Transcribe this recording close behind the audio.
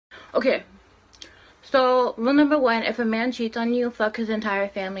Okay, so rule number one, if a man cheats on you, fuck his entire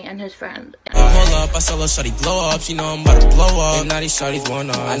family and his friends. Hold up, I saw little shawty glow up. She know I'm about to blow up. And now these shawties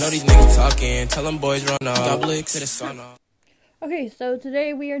want us. I know these niggas talking. Tell them boys run up. Double X to the sun up. Okay, so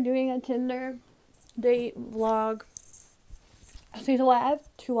today we are doing a Tinder date vlog. Okay, so I have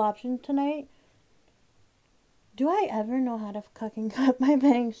two options tonight. Do I ever know how to fucking cut my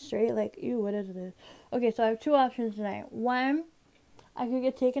bangs straight? Like, ew, what is this? Okay, so I have two options tonight. One, I could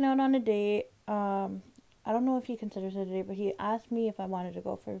get taken out on a date. I don't know if he considers it a date, but he asked me if I wanted to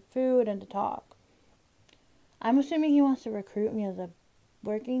go for food and to talk. I'm assuming he wants to recruit me as a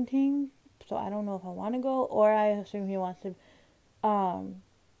working team, so I don't know if I want to go, or I assume he wants to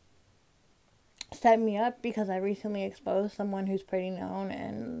set me up because I recently exposed someone who's pretty known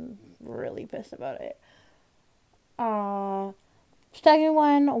and really pissed about it. Second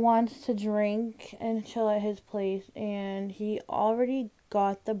one wants to drink and chill at his place, and he already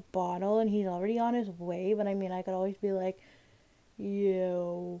got the bottle and he's already on his way, but I mean, I could always be like,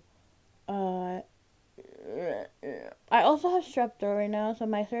 yo, I also have strep throat right now, so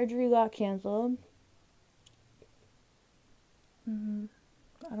my surgery got canceled. I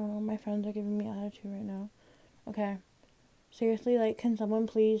don't know, my friends are giving me attitude right now. Okay. Seriously, like, can someone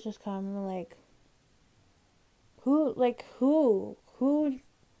please just come and, like, who,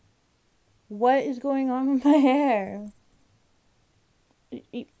 what is going on with my hair?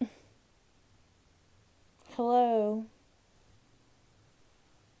 Hello?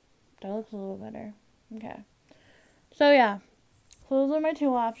 That looks a little better. Okay. So, yeah. So, those are my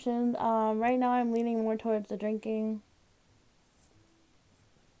two options. Right now I'm leaning more towards the drinking.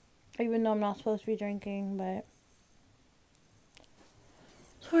 Even though I'm not supposed to be drinking, but...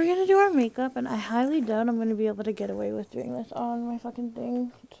 So, we're gonna do our makeup, and I highly doubt I'm gonna be able to get away with doing this on my fucking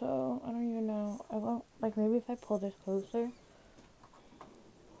thing. So, I don't even know. I won't, like, maybe if I pull this closer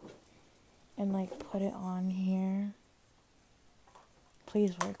and, like, put it on here.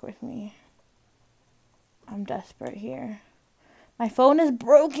 Please work with me. I'm desperate here. My phone is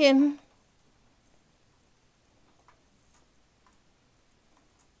broken.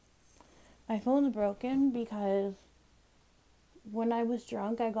 My phone's broken because when I was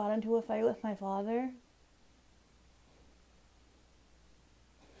drunk, I got into a fight with my father.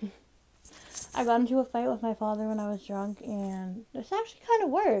 I got into a fight with my father when I was drunk, and this actually kind of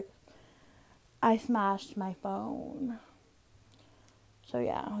worked. I smashed my phone. So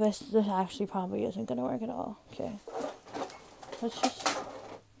yeah, this actually probably isn't gonna work at all. Okay. Let's just...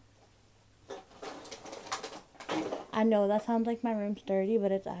 I know that sounds like my room's dirty,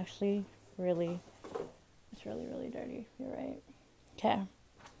 but it's actually really... It's really, really dirty. You're right. Okay.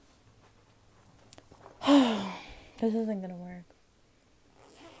 This isn't gonna work.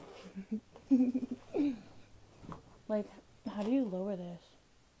 Like, how do you lower this?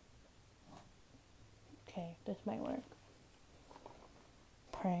 Okay, this might work.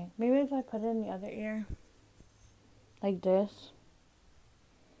 Prank. Maybe if I put it in the other ear. Like this.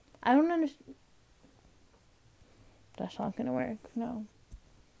 I don't understand. That's not gonna work. No.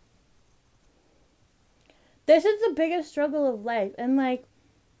 This is the biggest struggle of life. And, like,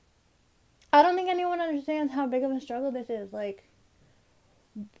 I don't think anyone understands how big of a struggle this is. Like,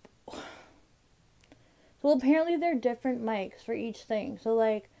 well, apparently there are different mics for each thing. So,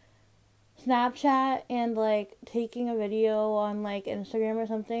 like, Snapchat and, like, taking a video on, like, Instagram or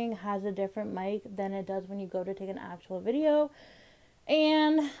something has a different mic than it does when you go to take an actual video.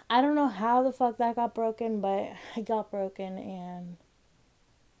 And I don't know how the fuck that got broken, but it got broken, and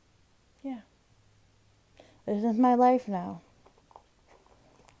yeah. This is my life now.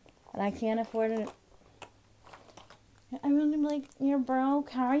 And I can't afford it. I'm really like, you're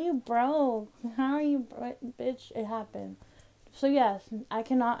broke? How are you broke? How are you broke? Bitch, it happened. So yes, I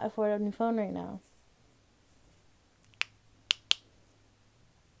cannot afford a new phone right now.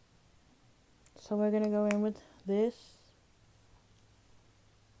 So we're gonna go in with this.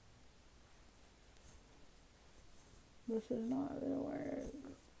 This is not gonna work.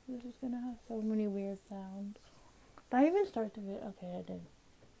 This is gonna have so many weird sounds. Did I even start the video? Okay, I did.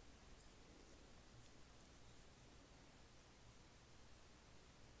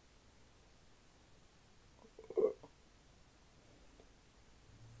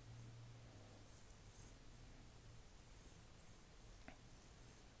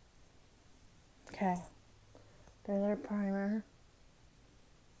 Okay. There's our primer.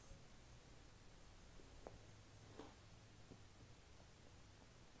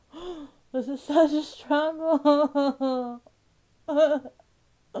 This is such a struggle.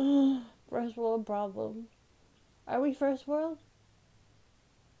 First world problems. Are we first world?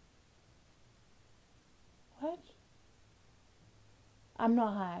 What? I'm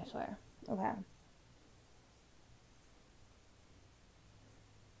not high, I swear. Okay.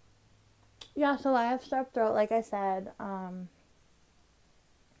 Yeah, so I have strep throat, like I said.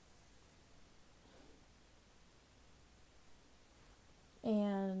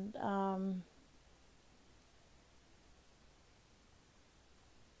 And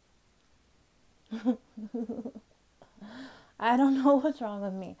I don't know what's wrong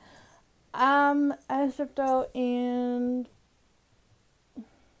with me. I have strep throat and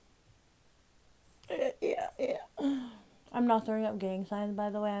yeah. I'm not throwing up gang signs, by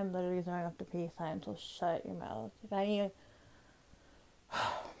the way. I'm literally throwing up the peace sign, so shut your mouth. If I need,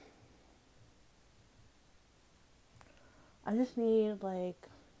 I just need I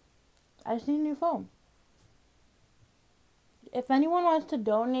just need a new phone. If anyone wants to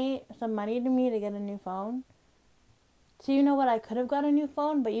donate some money to me to get a new phone, so you know what, I could have got a new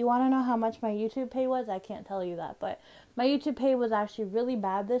phone, but you want to know how much my YouTube pay was? I can't tell you that, but my YouTube pay was actually really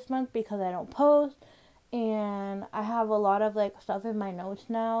bad this month because I don't post, and I have a lot of stuff in my notes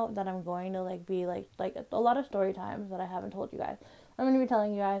now that I'm going to be like a lot of story times that I haven't told you guys. I'm going to be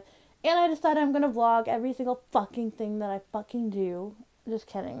telling you guys, and I decided I'm going to vlog every single fucking thing that I fucking do. Just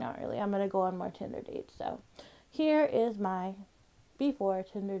kidding, not really. I'm going to go on more Tinder dates. So here is my before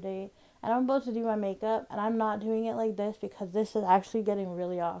Tinder date. And I'm supposed to do my makeup, and I'm not doing it like this because this is actually getting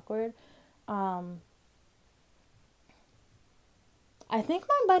really awkward. I think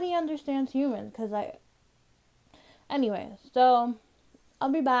my buddy understands humans anyway, so I'll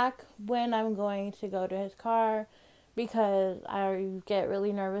be back when I'm going to go to his car because I get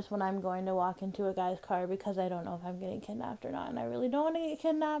really nervous when I'm going to walk into a guy's car because I don't know if I'm getting kidnapped or not, and I really don't want to get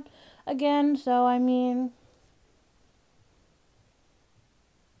kidnapped again, so I mean,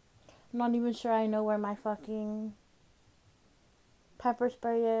 I'm not even sure I know where my fucking pepper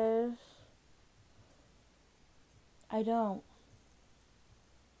spray is. I don't.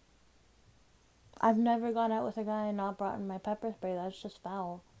 I've never gone out with a guy and not brought in my pepper spray. That's just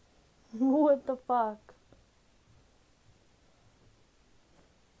foul. What the fuck?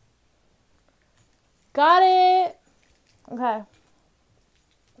 Got it! Okay.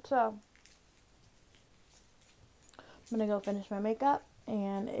 So, I'm gonna go finish my makeup.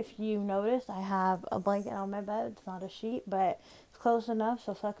 And if you notice, I have a blanket on my bed. It's not a sheet, but it's close enough,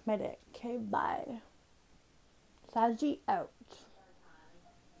 so suck my dick. Okay, bye. Saji out.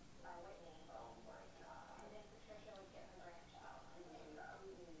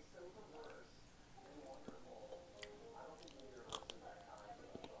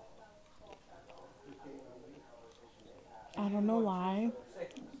 I don't know why.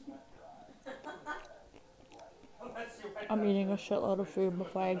 I'm eating a shitload of food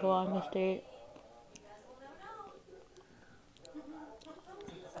before I go on this date.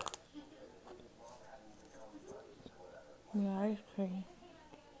 Yeah, ice cream.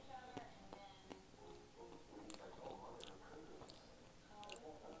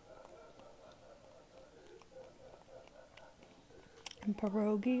 And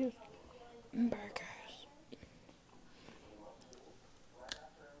pierogies and burgers.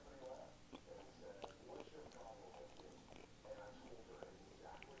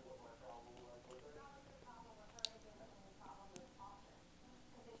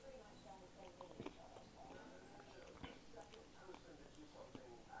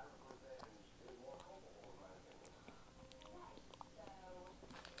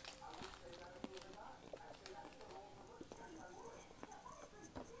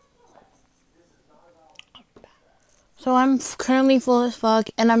 So I'm currently full as fuck,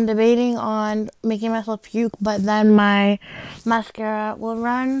 and I'm debating on making myself puke, but then my mascara will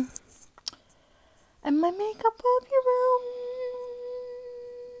run, and my makeup will be ruined.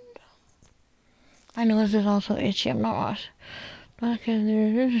 I know this is also itchy. I'm not lost. I'm kind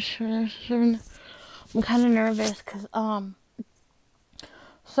of nervous because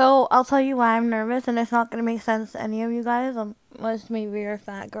So I'll tell you why I'm nervous, and it's not gonna make sense to any of you guys, unless maybe you're a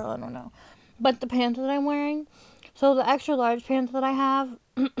fat girl. I don't know. But the pants that I'm wearing. So the extra large pants that I have,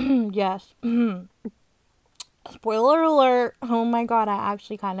 yes. Spoiler alert. Oh my god, I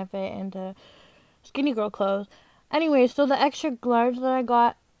actually kind of fit into skinny girl clothes. Anyway, so the extra large that I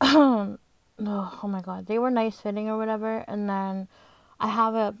got, oh my god, they were nice fitting or whatever. And then I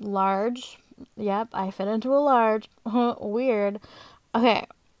have a large. Yep, I fit into a large. Weird. Okay,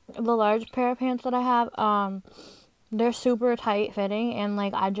 the large pair of pants that I have, they're super tight fitting, and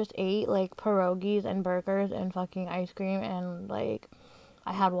I just ate pierogies and burgers and fucking ice cream, and I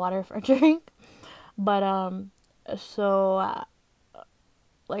had water for a drink. But so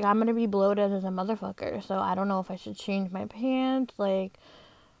I'm gonna be bloated as a motherfucker, so I don't know if I should change my pants.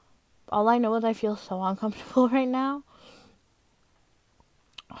 All I know is I feel so uncomfortable right now.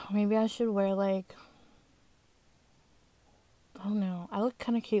 maybe I should wear like, I don't know. I look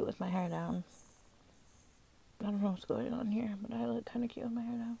kind of cute with my hair down. I don't know what's going on here, but I look kind of cute with my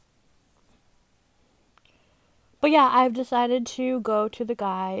hair down. But yeah, I've decided to go to the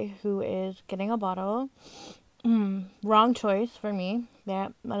guy who is getting a bottle. Wrong choice for me. Yeah,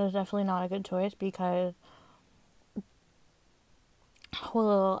 that is definitely not a good choice because,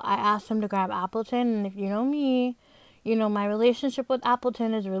 well, I asked him to grab Appleton, and if you know me, you know my relationship with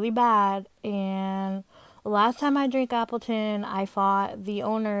Appleton is really bad. And the last time I drank Appleton, I fought the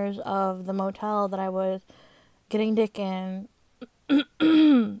owners of the motel that I was getting dick in,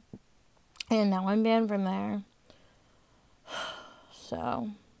 and now I'm banned from there. So,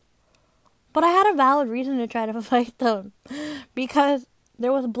 but I had a valid reason to try to fight them because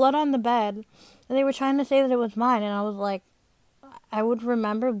there was blood on the bed, and they were trying to say that it was mine, and I was like, I would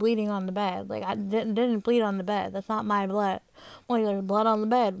remember bleeding on the bed. Like, I didn't bleed on the bed. That's not my blood. Well, there's blood on the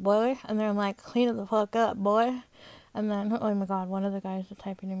bed, boy. And they're like, clean it the fuck up, boy. And then, oh my god, one of the guys is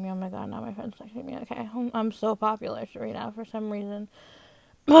typing to me. Oh my god, now my friend's texting me. Okay, I'm so popular right now for some reason.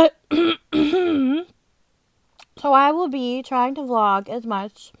 But, so I will be trying to vlog as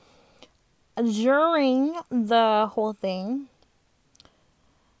much during the whole thing.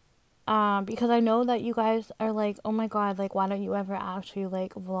 Because I know that you guys are like, oh my god, like, why don't you ever actually,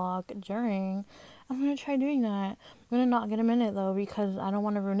 like, vlog during? I'm gonna try doing that. I'm gonna not get a minute, though, because I don't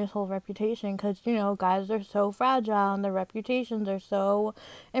want to ruin his whole reputation, because, you know, guys are so fragile, and their reputations are so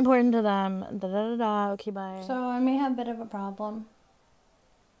important to them. Da-da-da-da. Okay, bye. So, I may have a bit of a problem.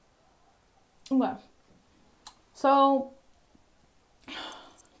 Okay. So,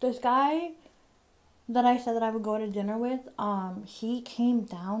 this guy that I said that I would go to dinner with, he came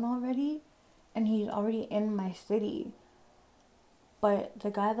down already, and he's already in my city. But the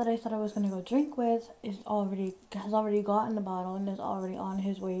guy that I said I was gonna go drink with has already gotten the bottle and is already on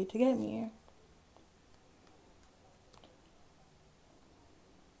his way to get me.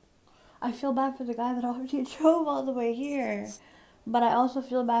 I feel bad for the guy that already drove all the way here, but I also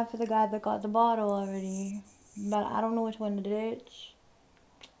feel bad for the guy that got the bottle already. But I don't know which one to ditch.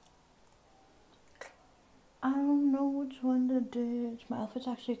 I don't know which one to ditch. My outfit's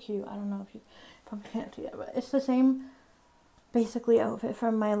actually cute. I don't know if you probably can't see it, but it's the same basically outfit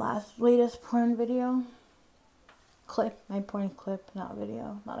from my latest porn video. My porn clip, not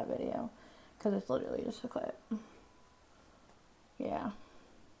video, not a video. Because it's literally just a clip. Yeah.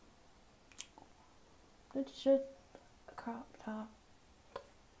 It's just a crop top.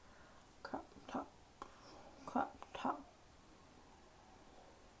 Crop top. Crop top.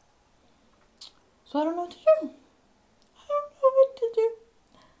 So I don't know what to do. I don't know what to do.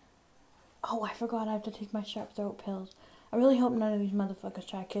 Oh, I forgot I have to take my strep throat pills. I really hope none of these motherfuckers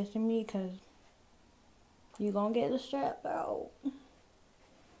try kissing me, because you gonna get the strep throat.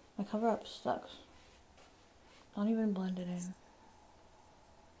 My cover up sucks. Don't even blend it in.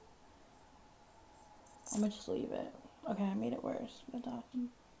 I'm gonna just leave it. Okay, I made it worse. That's awesome.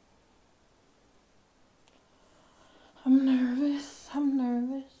 I'm nervous. I'm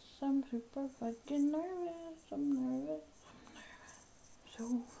nervous. I'm super fucking nervous. I'm nervous. I'm nervous.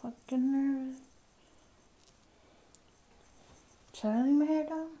 So fucking nervous. Should I leave my hair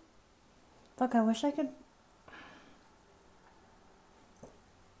down? Fuck, I wish I could.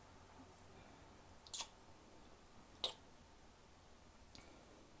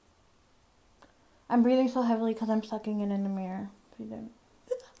 I'm breathing so heavily because I'm sucking it in the mirror. If you didn't.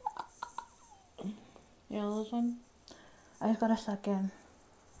 You know this one? I just gotta suck in.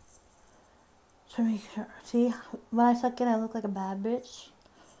 To make sure. See, when I suck in, I look like a bad bitch.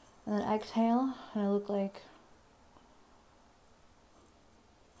 And then exhale, and I look like.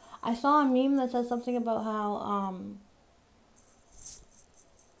 I saw a meme that said something about how,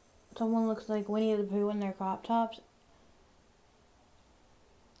 someone looks like Winnie the Pooh in their crop tops.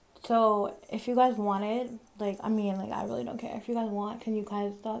 So, if you guys wanted, like, I mean, like, I really don't care. If you guys want, can you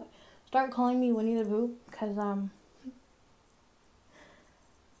guys start calling me Winnie the Pooh? Because,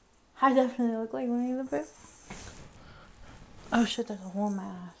 I definitely look like Winnie the Pooh. Oh shit, there's a hole in my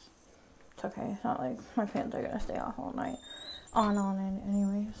ass. It's okay. It's not like my pants are gonna stay off all night. On in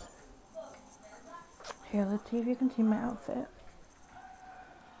anyways. Here, let's see if you can see my outfit.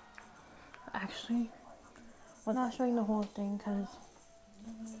 Actually, I'm not showing the whole thing because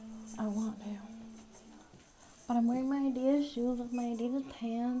I want to. But I'm wearing my Adidas shoes with my Adidas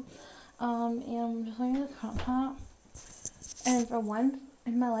pants. And I'm just wearing this crop top. And for once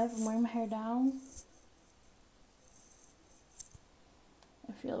in my life, I'm wearing my hair down.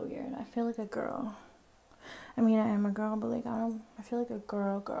 I feel weird. I feel like a girl. I mean, I am a girl, but like, I feel like a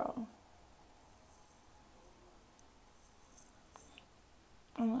girl.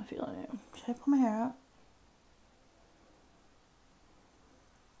 I'm not feeling it. Should I pull my hair out?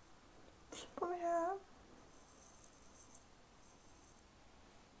 Should I pull my hair out?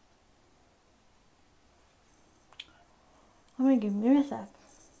 Give me a sec.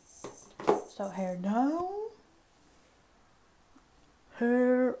 So hair down,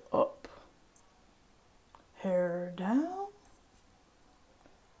 hair up, hair down,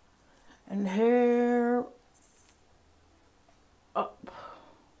 and hair up,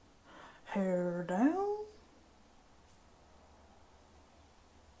 hair down.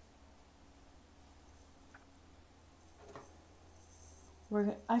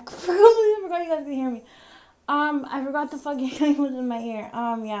 I completely forgot you guys can hear me. I forgot the fucking thing was in my ear.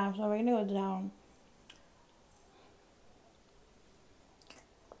 Yeah, so we're gonna go down.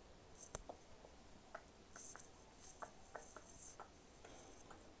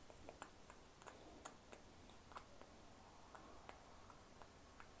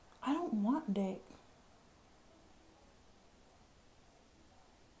 I don't want dick.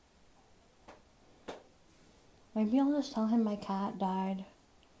 Maybe I'll just tell him my cat died,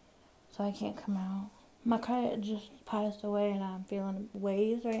 so I can't come out. My cat just passed away and I'm feeling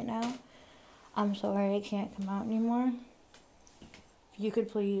ways right now. I'm sorry I can't come out anymore. If you could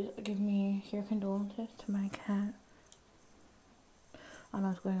please give me your condolences to my cat. I don't know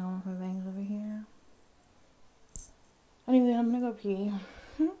what's going on with my bangs over here. Anyway, I'm gonna go pee.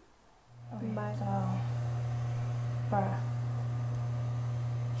 Bye. So, bruh.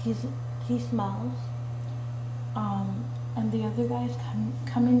 He smells. And the other guy's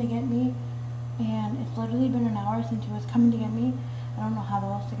coming to get me, and it's literally been an hour since he was coming to get me. I don't know how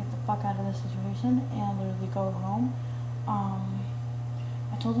else to get the fuck out of this situation and literally go home.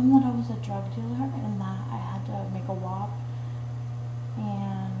 I told him that I was a drug dealer and that I had to make a WAP,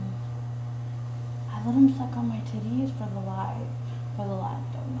 and I let him suck on my titties for the live though,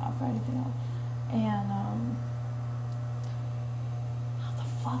 not for anything else. And how the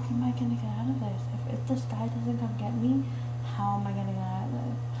fuck am I gonna get out of this? If this guy doesn't come get me, how am I gonna get out of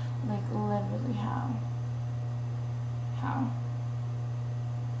this? Like, literally, how? How?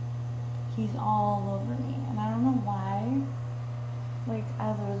 He's all over me, and I don't know why. Like,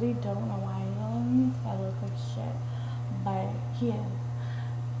 I literally don't know why he's all over me. I look like shit, but he is.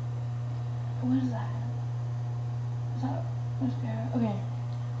 What is that? Is that mascara? Okay.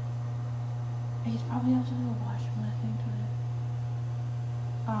 He's probably out to the washroom listening to it.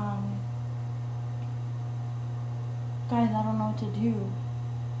 Guys, I don't know what to do.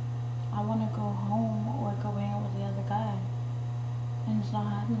 I want to go home or go hang out with the other guy, and it's not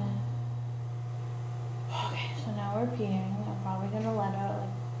happening. Okay, so now we're peeing. I'm probably gonna let out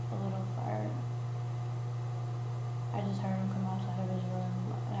like a little fart. I just heard him come outside of his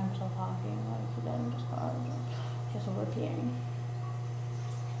room, and I'm still talking like he didn't just go out of his room. Okay, so we're peeing.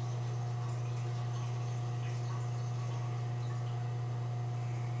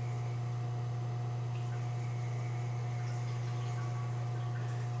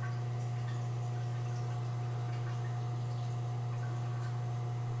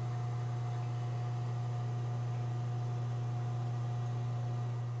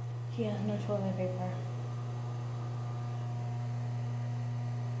 He has no toilet paper.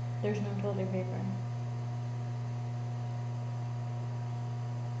 There's no toilet paper.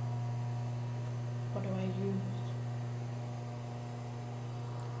 What do I use?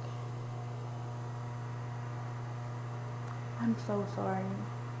 I'm so sorry.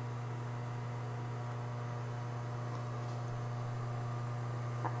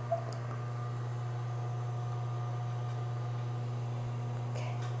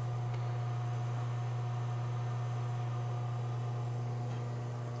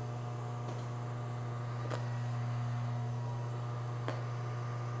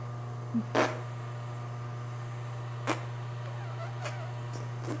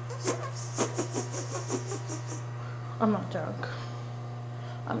 I'm not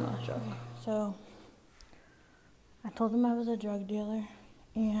drunk. So, I told him I was a drug dealer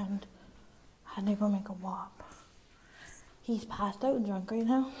and I had to go make a WAP. He's passed out drunk right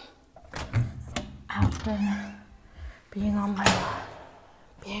now after being on my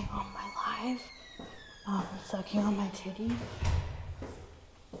live, sucking on my titty.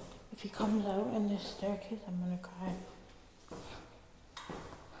 If he comes out in this staircase, I'm gonna cry.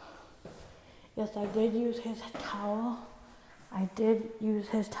 Yes, I did use his towel. I did use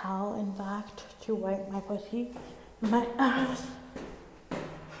his towel, in fact, to wipe my pussy, my ass.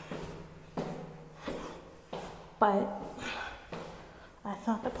 But that's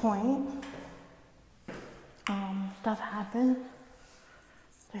not the point. Stuff happens.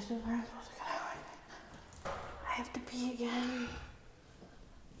 This is where I'm supposed to get out. I have to pee again.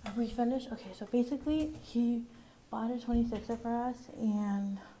 we finished. Okay, so basically, he bought a 26er for us,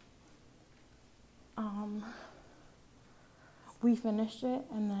 and we finished it,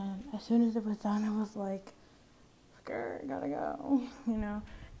 and then as soon as it was done, I was like, skirt, gotta go, you know,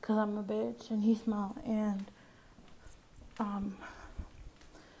 because I'm a bitch, and he's small, and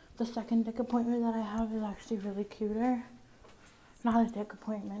the second dick appointment that I have is actually really cuter. Not a dick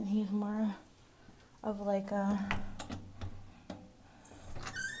appointment, he's more of like a,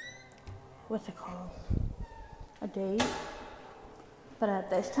 what's it called, a date. But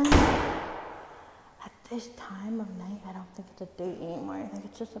at this time of night, I don't think it's a date anymore. I think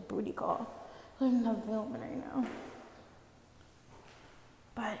it's just a booty call. There's no filming right now.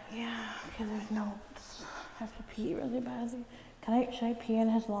 But yeah, okay, there's no, I have to pee really badly. Should I pee in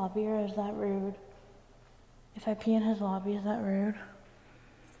his lobby, or is that rude? If I pee in his lobby, is that rude?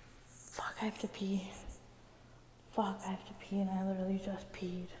 Fuck, I have to pee. Fuck, I have to pee, and I literally just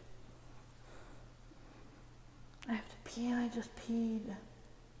peed. I have to pee, and I just peed.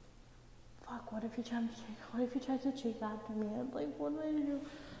 Fuck, what if he tries to chase after me? I'm like, what do I do?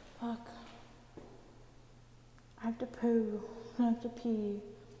 Fuck. I have to poo. I have to pee.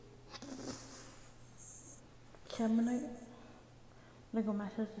 Okay, I'm gonna go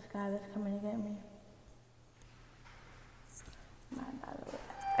message this guy that's coming to get me.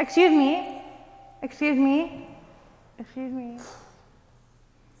 Excuse me. Excuse me. Excuse me.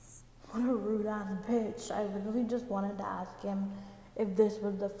 What a rude ass bitch. I literally just wanted to ask him if this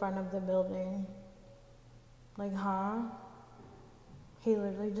was the front of the building. Like, huh? He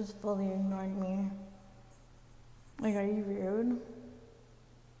literally just fully ignored me. Like, are you rude?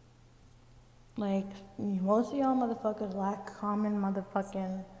 Like, most of y'all motherfuckers lack common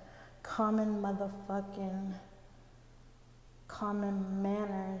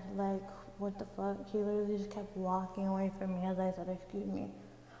manners. Like, what the fuck? He literally just kept walking away from me as I said, excuse me.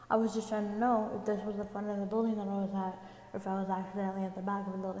 I was just trying to know if this was the front of the building that I was at, or if I was accidentally at the back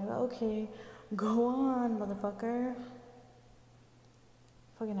of the building. But okay, go on, motherfucker.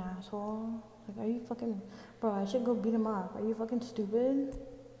 Fucking asshole. Like, are you fucking... Bro, I should go beat him up. Are you fucking stupid?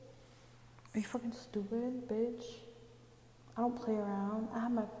 Are you fucking stupid, bitch? I don't play around.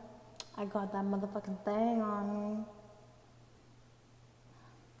 I got that motherfucking thing on me.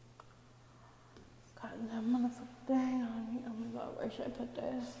 Got that motherfucking thing on me. Oh my god, where should I put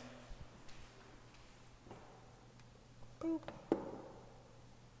this? Boop.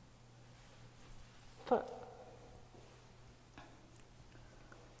 Fuck.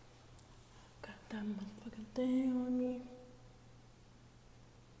 Got that motherfucking thing on me.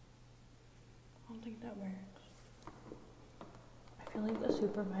 I don't think that works. I feel like the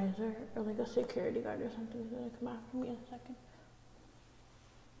supervisor or like a security guard or something is gonna come after me in a second.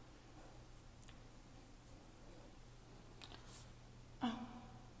 Oh.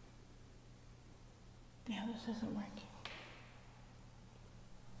 Yeah, this isn't working.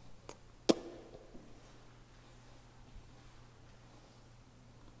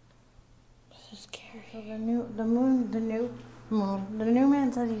 This is scary. So the new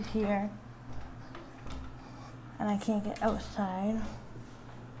man says he's here. And I can't get outside.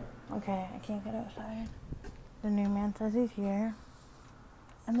 Okay, I can't get outside. The new man says he's here.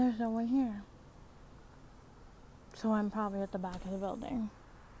 And there's no one here. So I'm probably at the back of the building.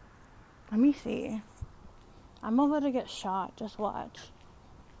 Let me see. I'm about to get shot. Just watch.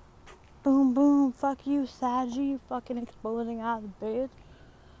 Boom, boom. Fuck you, Saji. You fucking exposing ass bitch.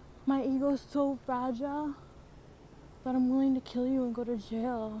 My ego's so fragile that I'm willing to kill you and go to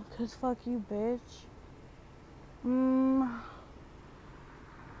jail. Cause fuck you, bitch.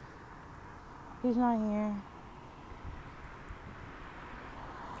 He's not here.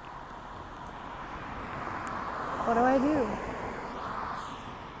 What do I do?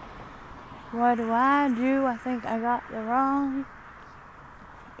 What do I do? I think I got the wrong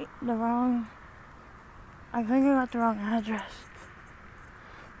address.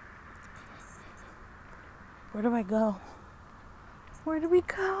 Where do I go? Where do we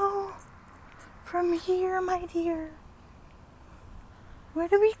go? From here, my dear. Where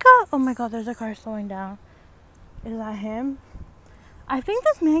do we go? Oh my god, there's a car slowing down. Is that him? I think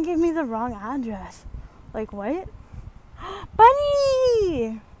this man gave me the wrong address. Like, what?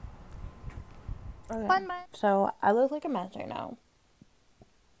 Bunny! Okay. Fun. So, I look like a mess right now.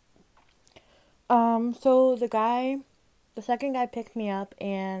 So the second guy picked me up,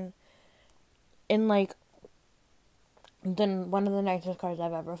 and in like one of the nicest cars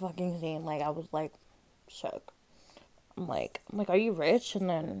I've ever fucking seen. Like, I was like shook. I'm like, are you rich? And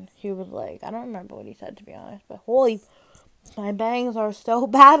then he was like, I don't remember what he said, to be honest, but holy, my bangs are so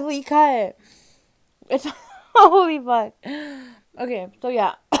badly cut. It's holy fuck. Okay, so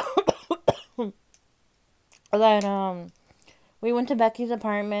yeah. Then we went to Becky's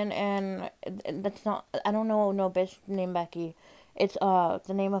apartment, and that's not, I don't know no bitch named Becky. It's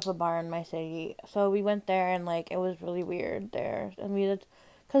the name of a bar in my city. So we went there, and like it was really weird there, and we just,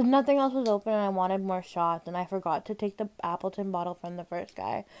 cause nothing else was open, and I wanted more shots, and I forgot to take the Appleton bottle from the first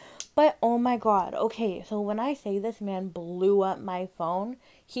guy. But oh my god, okay, so when I say this man blew up my phone,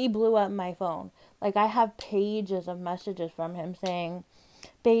 he blew up my phone. Like I have pages of messages from him saying,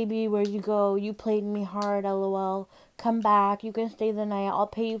 "Baby, where'd you go? You played me hard, lol. Come back. You can stay the night. I'll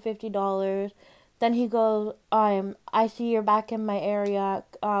pay you $50." Then he goes, I see you're back in my area.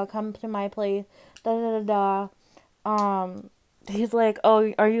 Come to my place. Da da da da. He's like,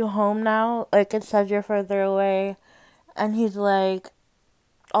 "Oh, are you home now? Like it says you're further away." And he's like,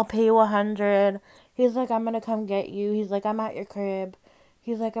 "I'll pay you 100." He's like, "I'm gonna come get you." He's like, "I'm at your crib."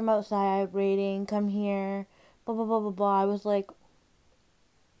 He's like, "I'm outside waiting. Come here." Blah blah blah blah blah. I was like,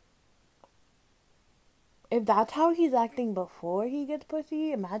 if that's how he's acting before he gets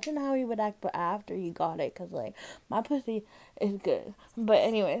pussy, imagine how he would act after he got it. Cause like my pussy is good. But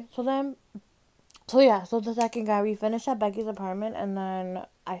anyway, so the second guy, we finished at Becky's apartment, and then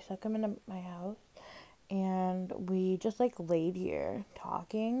I took him into my house, and we just like laid here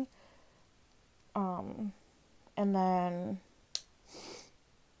talking. And then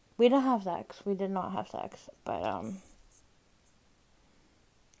we didn't have sex. We did not have sex, but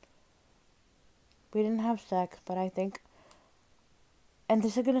we didn't have sex. But I think, and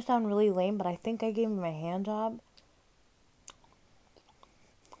this is gonna sound really lame, but I think I gave him a hand job.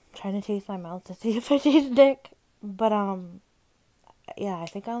 Trying to taste my mouth to see if I taste dick. But yeah, I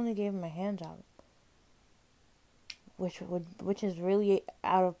think I only gave him a hand job. Which is really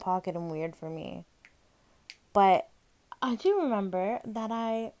out of pocket and weird for me. But I do remember that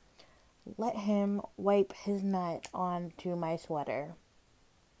I let him wipe his nut onto my sweater.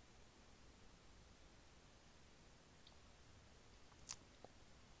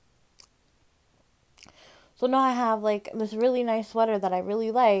 So now I have like this really nice sweater that I really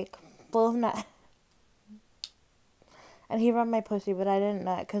like, full of nut. And he rubbed my pussy, but I didn't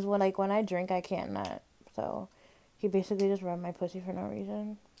nut, cause when I drink I can't nut. So he basically just rubbed my pussy for no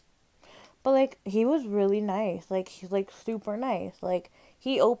reason. But like he was really nice. Like he's like super nice. Like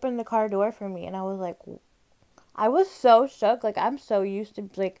he opened the car door for me, and I was like, I was so shook. Like I'm so used to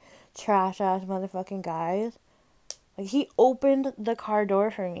like trash ass motherfucking guys. Like he opened the car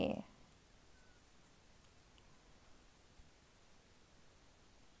door for me.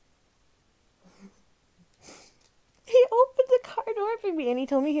 He opened the car door for me, and he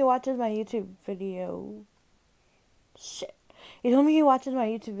told me he watches my YouTube video. Shit. He told me he watches my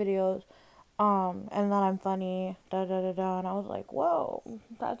YouTube videos, and that I'm funny, da da da da. And I was like, whoa,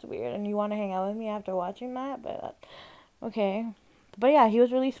 that's weird. And you want to hang out with me after watching that? But okay. But yeah, he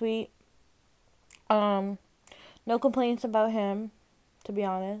was really sweet. No complaints about him, to be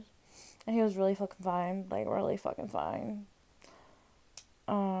honest. And he was really fucking fine, like really fucking fine.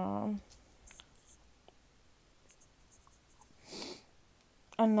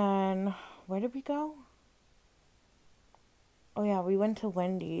 And then where did we go? Oh yeah, we went to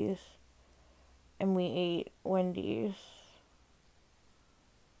Wendy's, and we ate Wendy's.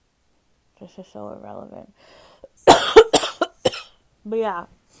 This is so irrelevant. But yeah.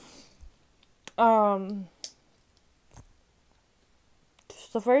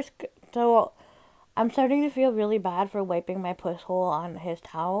 So I'm starting to feel really bad for wiping my puss hole on his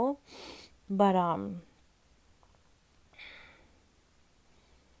towel. But I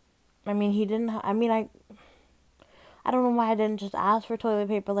mean I don't know why I didn't just ask for toilet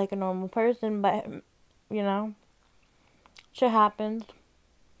paper like a normal person, but you know, shit happens.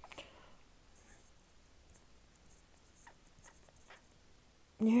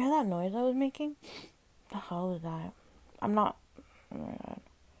 You hear that noise I was making? The hell is that? I'm not. Oh my god.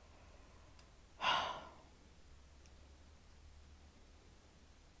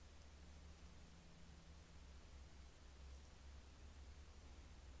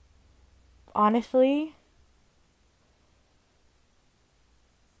 Honestly,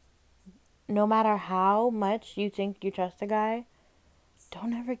 no matter how much you think you trust a guy,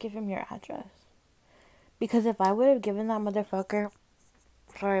 don't ever give him your address. Because if I would have given that motherfucker,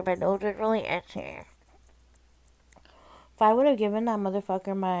 sorry, my nose is really itchy. If I would have given that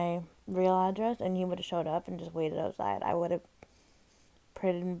motherfucker my real address and he would have showed up and just waited outside, I would have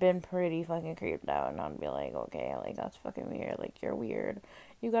been pretty fucking creeped out, and I'd be like, okay, like that's fucking weird. Like you're weird.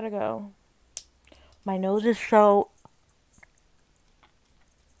 You gotta go. My nose is so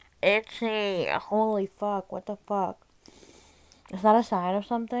itchy. Holy fuck! What the fuck? Is that a sign of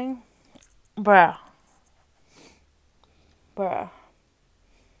something? Bruh. Bruh.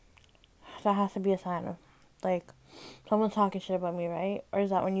 That has to be a sign of Like, someone's talking shit about me, right? Or is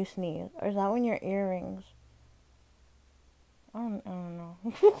that when you sneeze? Or is that when your earrings? I don't know.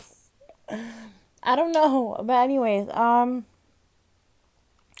 I don't know. But anyways,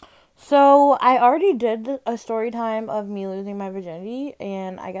 so I already did a story time of me losing my virginity,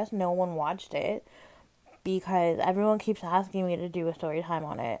 and I guess no one watched it because everyone keeps asking me to do a story time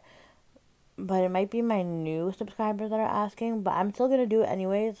on it. But it might be my new subscribers that are asking, but I'm still gonna do it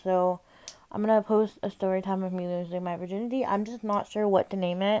anyway, so I'm gonna post a story time of me losing my virginity. I'm just not sure what to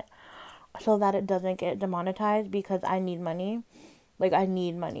name it so that it doesn't get demonetized because I need money. Like, I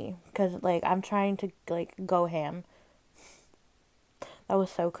need money because, like, I'm trying to, like, go ham. That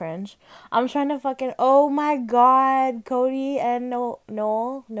was so cringe. I'm trying to fucking, oh my god, Cody and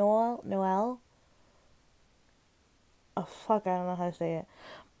Noel. Oh, fuck, I don't know how to say it.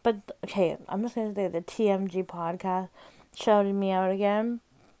 But, okay, I'm just gonna say the TMG podcast shouted me out again.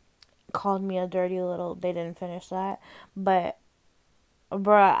 Called me a dirty little, they didn't finish that. But,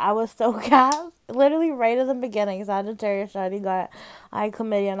 bruh, I was so gassed. Literally right at the beginning, Sagittarius already got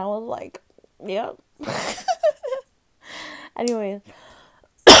chlamydia, and I was like, yep. Anyways.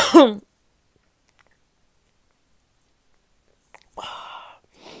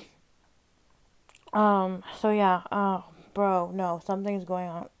 So yeah, bro, no, something's going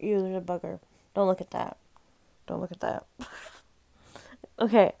on. Ew, there's a bugger. Don't look at that. Don't look at that.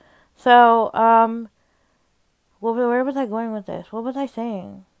 Okay, so, where was I going with this? What was I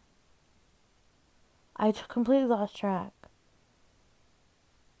saying? I completely lost track.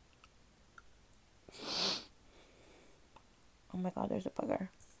 Oh my god, there's a bugger.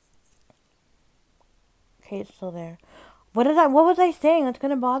 Okay, it's still there. What was I saying? That's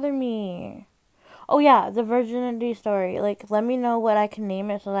gonna bother me. Oh yeah, the virginity story. Like, let me know what I can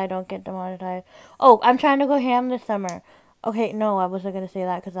name it so that I don't get demonetized. Oh, I'm trying to go ham this summer. Okay, no, I wasn't gonna say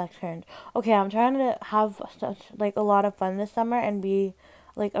that because that's cringe. Okay, I'm trying to have such like a lot of fun this summer and be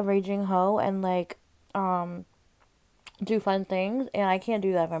like a raging hoe and like do fun things, and I can't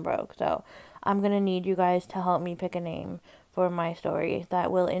do that if I'm broke. So I'm gonna need you guys to help me pick a name for my story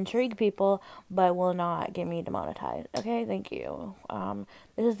that will intrigue people but will not get me demonetized. Okay, thank you.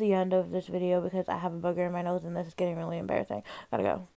 This is the end of this video because I have a booger in my nose and this is getting really embarrassing. Gotta go.